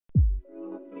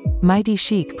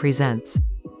Mightychic presents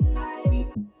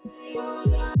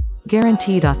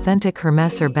guaranteed authentic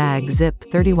Hermes Herbag Zip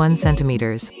 31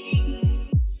 cm.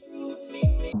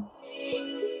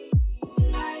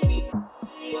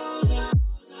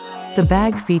 The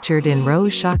bag featured in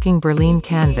Rose Shocking Berline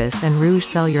canvas and Rouge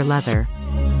Sellier leather.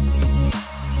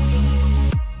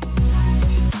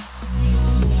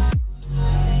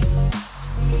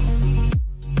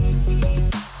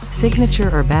 Signature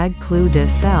Herbag Clou de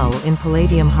Selle in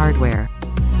Palladium hardware.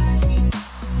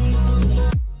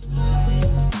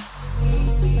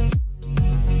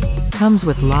 Comes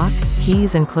with lock,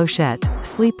 keys and clochette,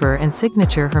 sleeper and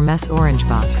signature Hermes orange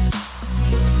box.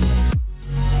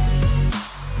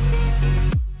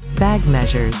 Bag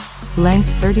measures. Length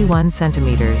 31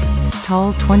 cm.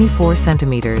 Tall 24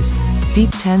 cm.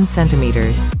 Deep 10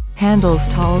 cm. Handles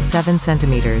tall 7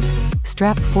 cm.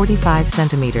 Strap 45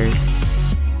 cm.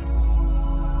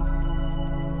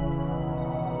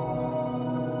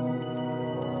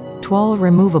 Toile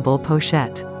removable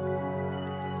pochette.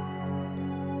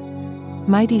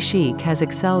 Mightychic has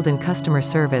excelled in customer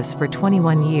service for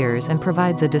 21 years and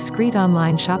provides a discreet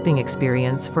online shopping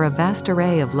experience for a vast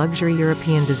array of luxury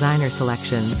European designer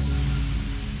selections.